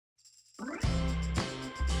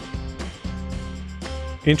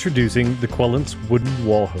Introducing the Quelance wooden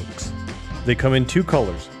wall hooks. They come in two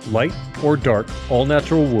colors, light or dark, all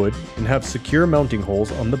natural wood, and have secure mounting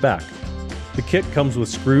holes on the back. The kit comes with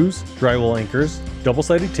screws, drywall anchors,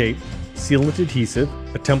 double-sided tape, sealant adhesive,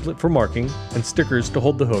 a template for marking, and stickers to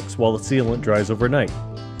hold the hooks while the sealant dries overnight.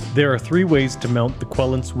 There are 3 ways to mount the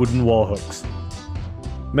Quelance wooden wall hooks.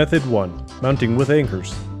 Method 1. Mounting with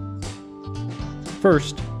anchors.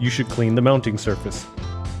 First, you should clean the mounting surface.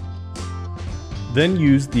 Then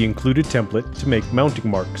use the included template to make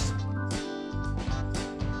mounting marks.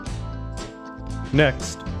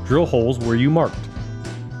 Next, drill holes where you marked.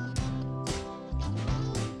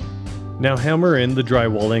 Now hammer in the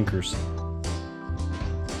drywall anchors.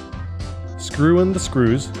 Screw in the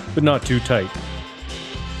screws, but not too tight.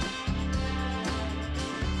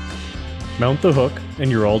 Mount the hook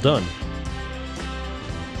and you're all done.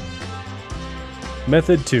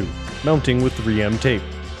 Method 2. Mounting with 3M tape.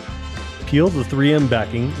 Peel the 3M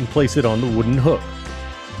backing and place it on the wooden hook.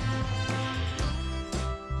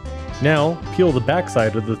 Now, peel the back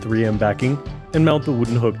side of the 3M backing and mount the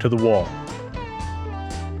wooden hook to the wall.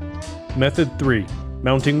 Method 3.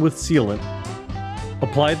 Mounting with sealant.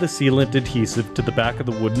 Apply the sealant adhesive to the back of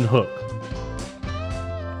the wooden hook.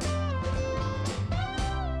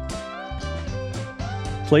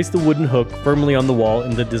 Place the wooden hook firmly on the wall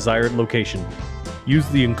in the desired location. Use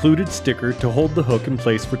the included sticker to hold the hook in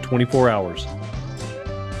place for 24 hours.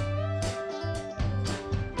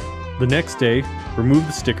 The next day, remove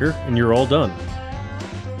the sticker and you're all done.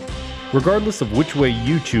 Regardless of which way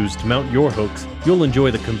you choose to mount your hooks, you'll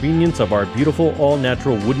enjoy the convenience of our beautiful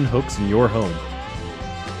all-natural wooden hooks in your home.